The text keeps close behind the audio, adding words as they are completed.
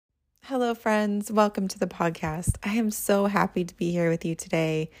Hello, friends. Welcome to the podcast. I am so happy to be here with you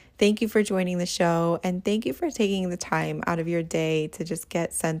today. Thank you for joining the show, and thank you for taking the time out of your day to just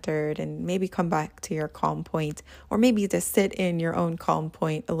get centered and maybe come back to your calm point, or maybe to sit in your own calm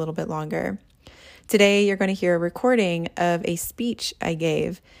point a little bit longer. Today, you're going to hear a recording of a speech I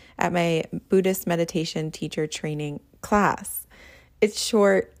gave at my Buddhist meditation teacher training class. It's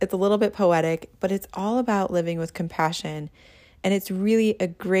short, it's a little bit poetic, but it's all about living with compassion. And it's really a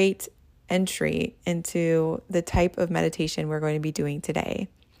great entry into the type of meditation we're going to be doing today.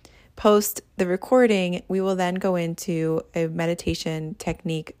 Post the recording, we will then go into a meditation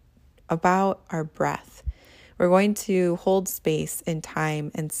technique about our breath. We're going to hold space and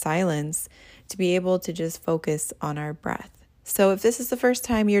time and silence to be able to just focus on our breath. So if this is the first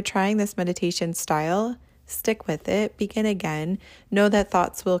time you're trying this meditation style, stick with it, begin again. Know that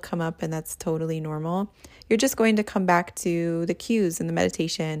thoughts will come up and that's totally normal. You're just going to come back to the cues in the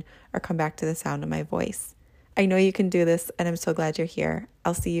meditation or come back to the sound of my voice. I know you can do this, and I'm so glad you're here.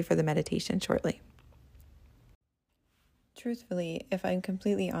 I'll see you for the meditation shortly. Truthfully, if I'm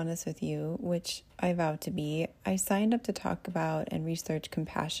completely honest with you, which I vow to be, I signed up to talk about and research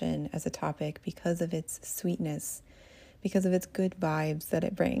compassion as a topic because of its sweetness, because of its good vibes that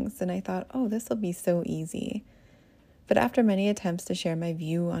it brings. And I thought, this will be so easy. But after many attempts to share my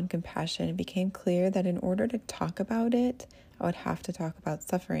view on compassion, it became clear that in order to talk about it, I would have to talk about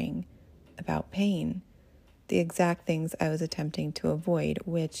suffering, about pain, the exact things I was attempting to avoid,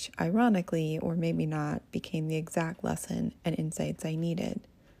 which ironically, or maybe not, became the exact lesson and insights I needed.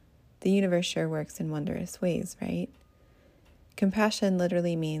 The universe sure works in wondrous ways, right? Compassion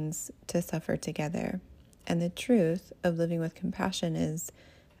literally means to suffer together. And the truth of living with compassion is,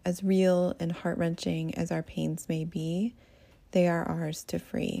 as real and heart-wrenching as our pains may be, they are ours to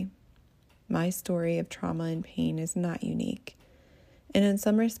free. My story of trauma and pain is not unique. And in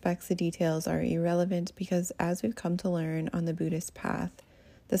some respects, the details are irrelevant because as we've come to learn on the Buddhist path,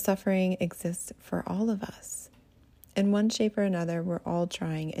 the suffering exists for all of us. In one shape or another, we're all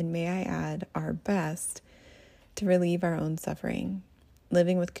trying, and may I add, our best to relieve our own suffering.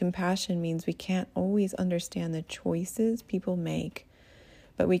 Living with compassion means we can't always understand the choices people make,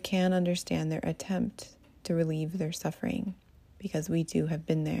 but we can understand their attempt to relieve their suffering because we too have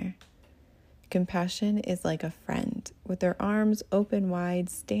been there. Compassion is like a friend with their arms open wide,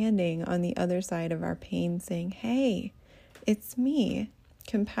 standing on the other side of our pain, saying, "Hey, it's me,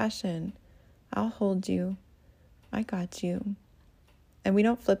 compassion. I'll hold you. I got you." And we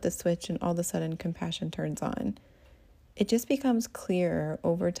don't flip the switch and all of a sudden compassion turns on. It just becomes clearer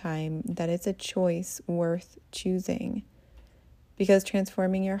over time that it's a choice worth choosing. Because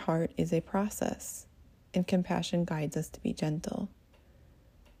transforming your heart is a process, and compassion guides us to be gentle.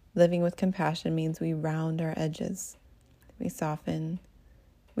 Living with compassion means we round our edges, we soften,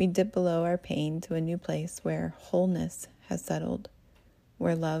 we dip below our pain to a new place where wholeness has settled,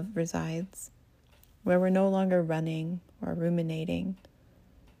 where love resides, where we're no longer running or ruminating,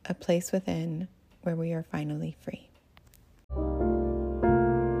 a place within where we are finally free.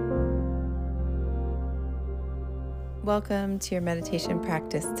 Welcome to your meditation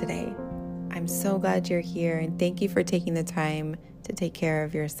practice today. I'm so glad you're here, and thank you for taking the time to take care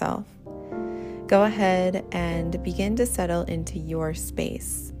of yourself. Go ahead and begin to settle into your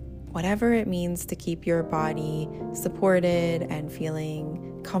space, whatever it means to keep your body supported and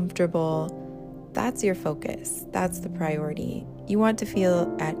feeling comfortable. That's your focus. That's the priority. You want to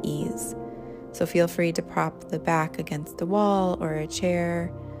feel at ease. So feel free to prop the back against the wall or a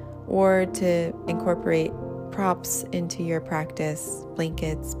chair, or to incorporate props into your practice,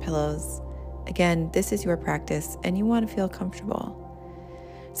 blankets, pillows. Again, this is your practice and you want to feel comfortable.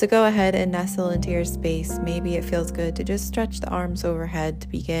 So go ahead and nestle into your space. Maybe it feels good to just stretch the arms overhead to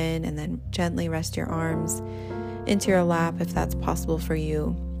begin and then gently rest your arms into your lap if that's possible for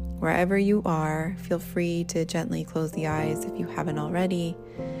you. Wherever you are, feel free to gently close the eyes if you haven't already.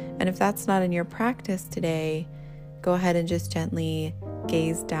 And if that's not in your practice today, go ahead and just gently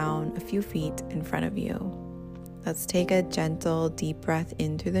gaze down a few feet in front of you. Let's take a gentle, deep breath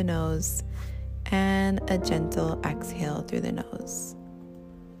in through the nose and a gentle exhale through the nose.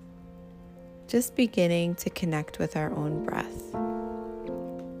 Just beginning to connect with our own breath.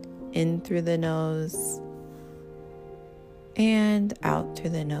 In through the nose and out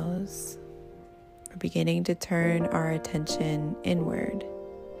through the nose. We're beginning to turn our attention inward.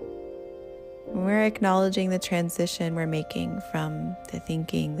 We're acknowledging the transition we're making from the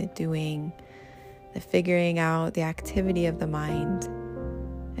thinking, the doing, the figuring out, the activity of the mind.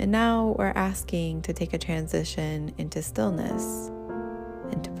 And now we're asking to take a transition into stillness,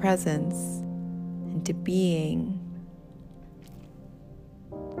 into presence, into being.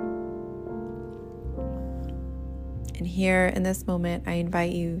 And here in this moment, I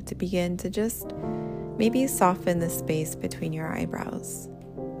invite you to begin to just maybe soften the space between your eyebrows.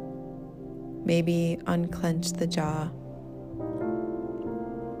 Maybe unclench the jaw.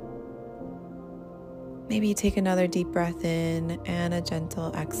 Maybe take another deep breath in and a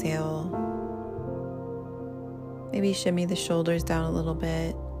gentle exhale. Maybe shimmy the shoulders down a little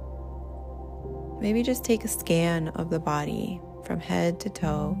bit. Maybe just take a scan of the body from head to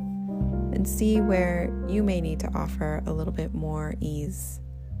toe and see where you may need to offer a little bit more ease.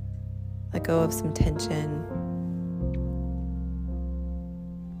 Let go of some tension.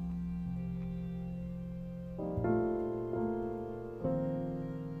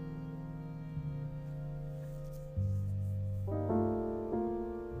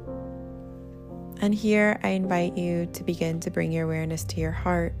 And here I invite you to begin to bring your awareness to your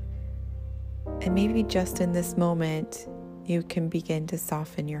heart. And maybe just in this moment, you can begin to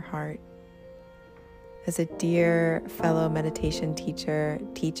soften your heart. As a dear fellow meditation teacher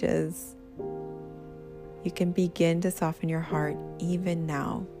teaches, you can begin to soften your heart even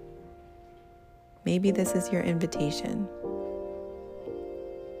now. Maybe this is your invitation.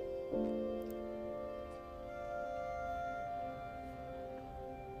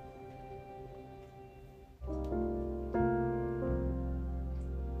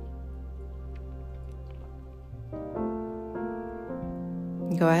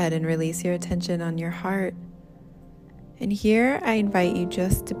 Go ahead and release your attention on your heart. And here I invite you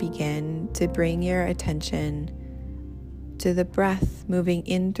just to begin to bring your attention to the breath moving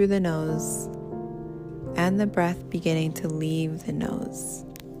in through the nose and the breath beginning to leave the nose.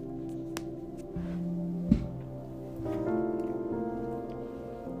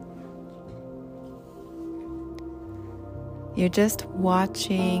 You're just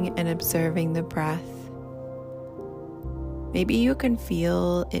watching and observing the breath. Maybe you can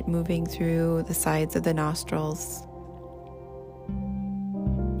feel it moving through the sides of the nostrils.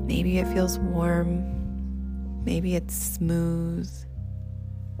 Maybe it feels warm. Maybe it's smooth.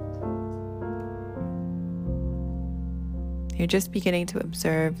 You're just beginning to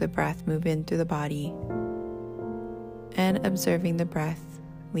observe the breath move in through the body and observing the breath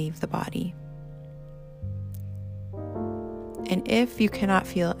leave the body. And if you cannot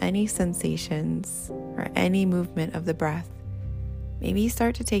feel any sensations or any movement of the breath, maybe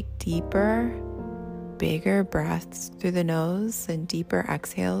start to take deeper, bigger breaths through the nose and deeper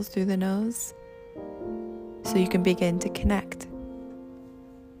exhales through the nose so you can begin to connect.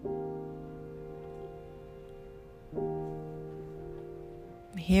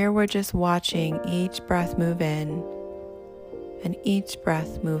 Here we're just watching each breath move in and each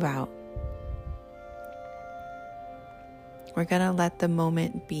breath move out. We're going to let the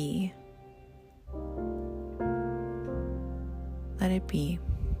moment be. Let it be.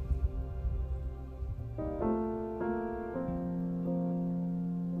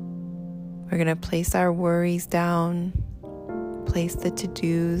 We're going to place our worries down, place the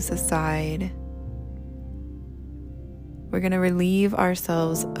to-dos aside. We're going to relieve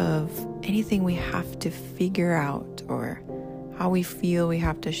ourselves of anything we have to figure out or how we feel we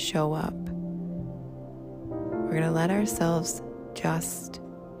have to show up. We're going to let ourselves just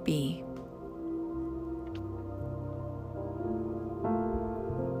be.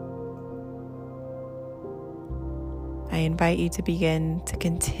 I invite you to begin to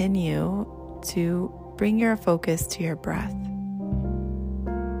continue to bring your focus to your breath.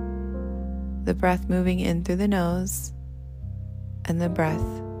 The breath moving in through the nose and the breath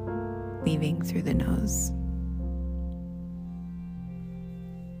leaving through the nose.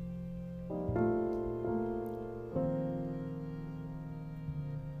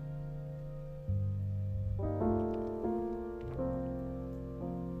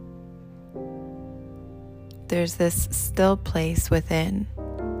 There's this still place within,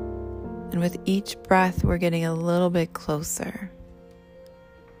 and with each breath we're getting a little bit closer.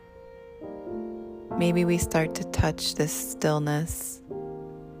 Maybe we start to touch this stillness.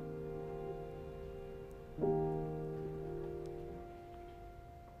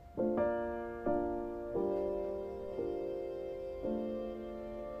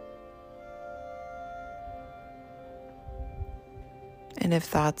 And if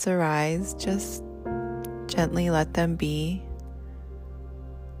thoughts arise, just gently let them be.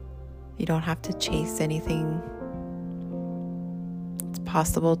 You don't have to chase anything. It's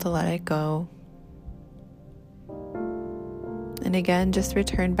possible to let it go. And again, just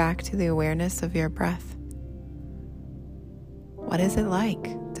return back to the awareness of your breath. What is it like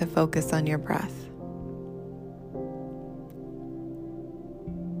to focus on your breath?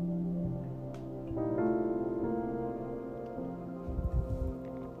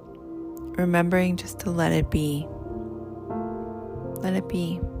 Remembering just to let it be. Let it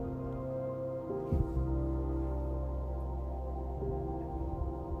be.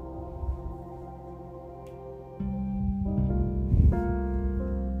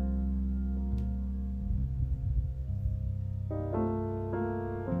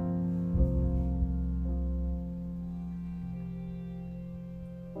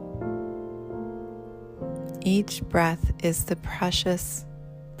 Each breath is the precious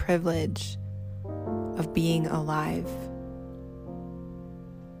privilege of being alive.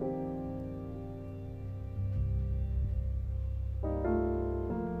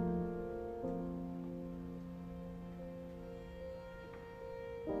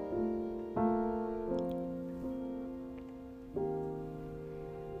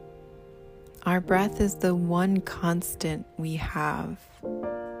 Our breath is the one constant we have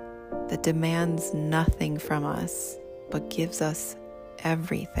that demands nothing from us, but gives us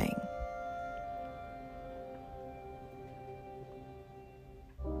everything.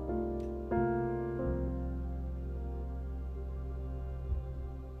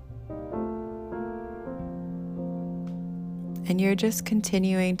 And you're just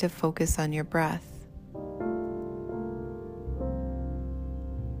continuing to focus on your breath,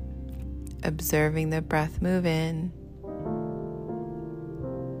 observing the breath move in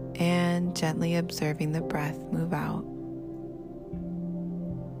and gently observing the breath move out.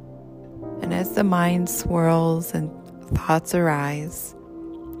 And as the mind swirls and thoughts arise,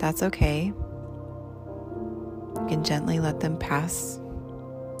 that's okay. You can gently let them pass,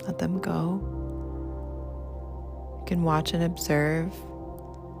 let them go. You can watch and observe.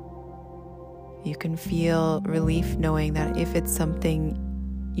 You can feel relief knowing that if it's something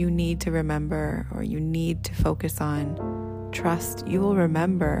you need to remember or you need to focus on, trust you will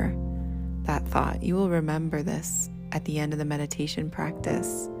remember that thought. You will remember this at the end of the meditation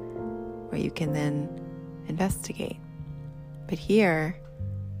practice, where you can then investigate. But here,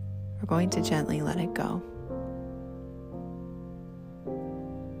 we're going to gently let it go.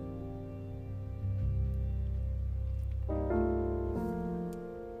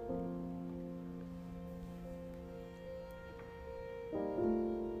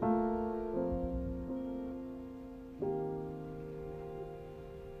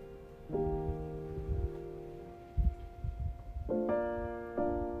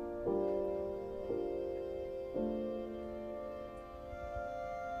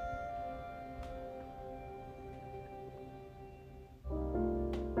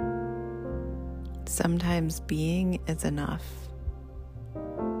 Sometimes being is enough.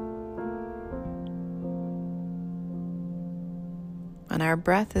 And our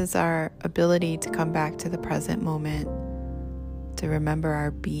breath is our ability to come back to the present moment, to remember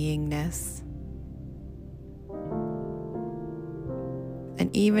our beingness. And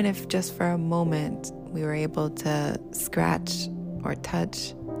even if just for a moment we were able to scratch or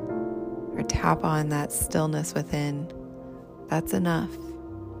touch or tap on that stillness within, that's enough.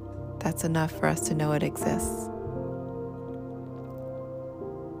 That's enough for us to know it exists.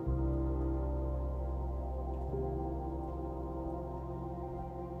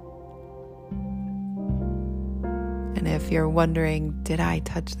 And if you're wondering, did I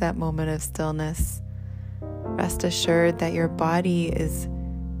touch that moment of stillness? Rest assured that your body is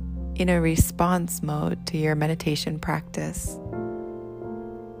in a response mode to your meditation practice.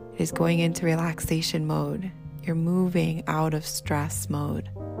 It is going into relaxation mode. You're moving out of stress mode.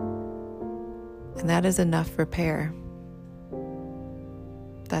 And that is enough repair.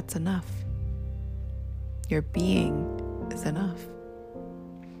 That's enough. Your being is enough.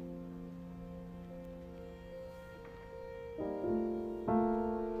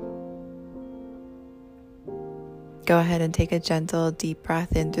 Go ahead and take a gentle, deep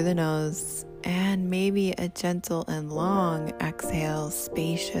breath in through the nose, and maybe a gentle and long exhale,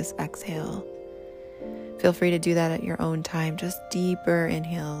 spacious exhale. Feel free to do that at your own time, just deeper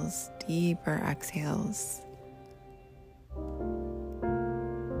inhales, deeper exhales.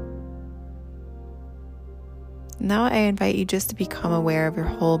 Now I invite you just to become aware of your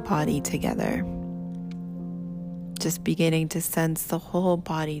whole body together. Just beginning to sense the whole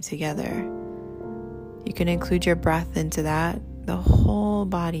body together. You can include your breath into that, the whole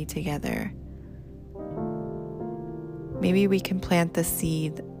body together. Maybe we can plant the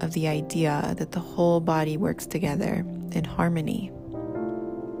seed of the idea that the whole body works together in harmony.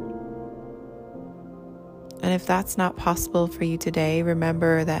 And if that's not possible for you today,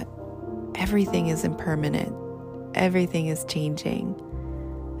 remember that everything is impermanent. Everything is changing,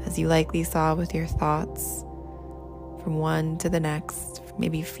 as you likely saw with your thoughts, from one to the next,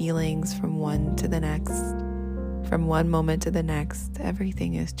 maybe feelings from one to the next, from one moment to the next,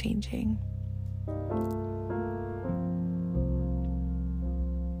 everything is changing.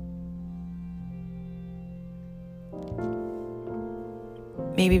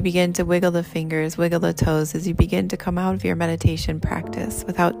 Maybe begin to wiggle the fingers, wiggle the toes as you begin to come out of your meditation practice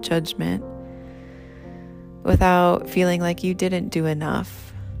without judgment, without feeling like you didn't do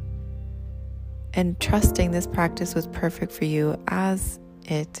enough, and trusting this practice was perfect for you as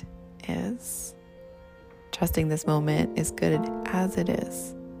it is. Trusting this moment is good as it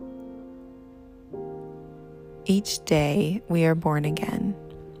is. Each day we are born again.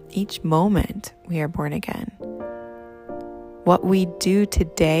 Each moment we are born again. What we do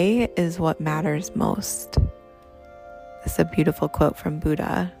today is what matters most. This is a beautiful quote from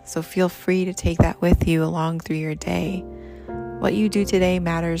Buddha, so feel free to take that with you along through your day. What you do today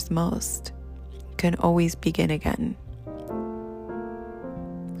matters most. You can always begin again.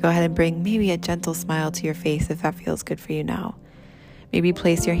 Go ahead and bring maybe a gentle smile to your face if that feels good for you now. Maybe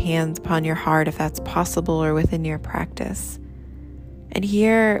place your hands upon your heart if that's possible or within your practice. And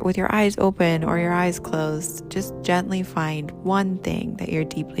here, with your eyes open or your eyes closed, just gently find one thing that you're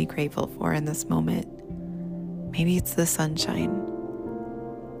deeply grateful for in this moment. Maybe it's the sunshine.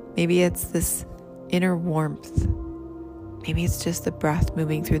 Maybe it's this inner warmth. Maybe it's just the breath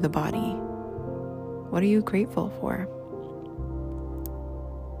moving through the body. What are you grateful for?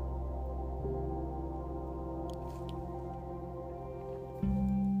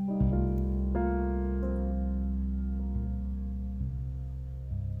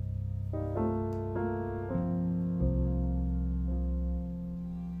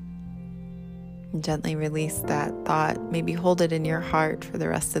 Gently release that thought. Maybe hold it in your heart for the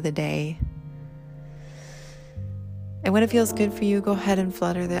rest of the day. And when it feels good for you, go ahead and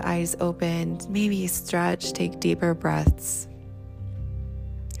flutter the eyes open. Maybe stretch, take deeper breaths.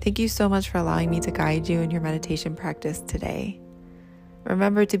 Thank you so much for allowing me to guide you in your meditation practice today.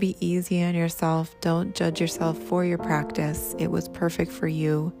 Remember to be easy on yourself. Don't judge yourself for your practice. It was perfect for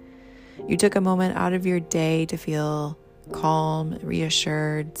you. You took a moment out of your day to feel calm,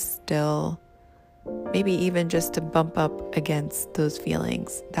 reassured, still. Maybe even just to bump up against those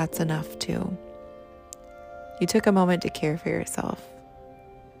feelings. That's enough too. You took a moment to care for yourself.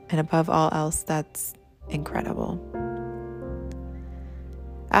 And above all else, that's incredible.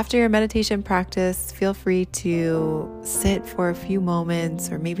 After your meditation practice, feel free to sit for a few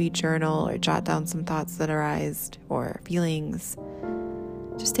moments or maybe journal or jot down some thoughts that arised or feelings.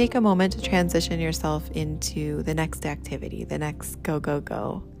 Just take a moment to transition yourself into the next activity, the next go, go,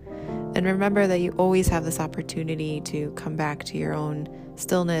 go. And remember that you always have this opportunity to come back to your own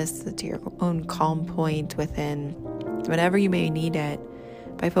stillness, to your own calm point within, whenever you may need it,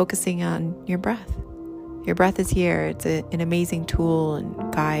 by focusing on your breath. Your breath is here. It's an amazing tool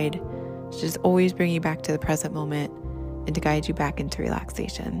and guide to just always bring you back to the present moment and to guide you back into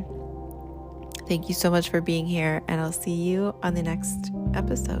relaxation. Thank you so much for being here, and I'll see you on the next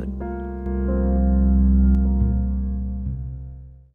episode.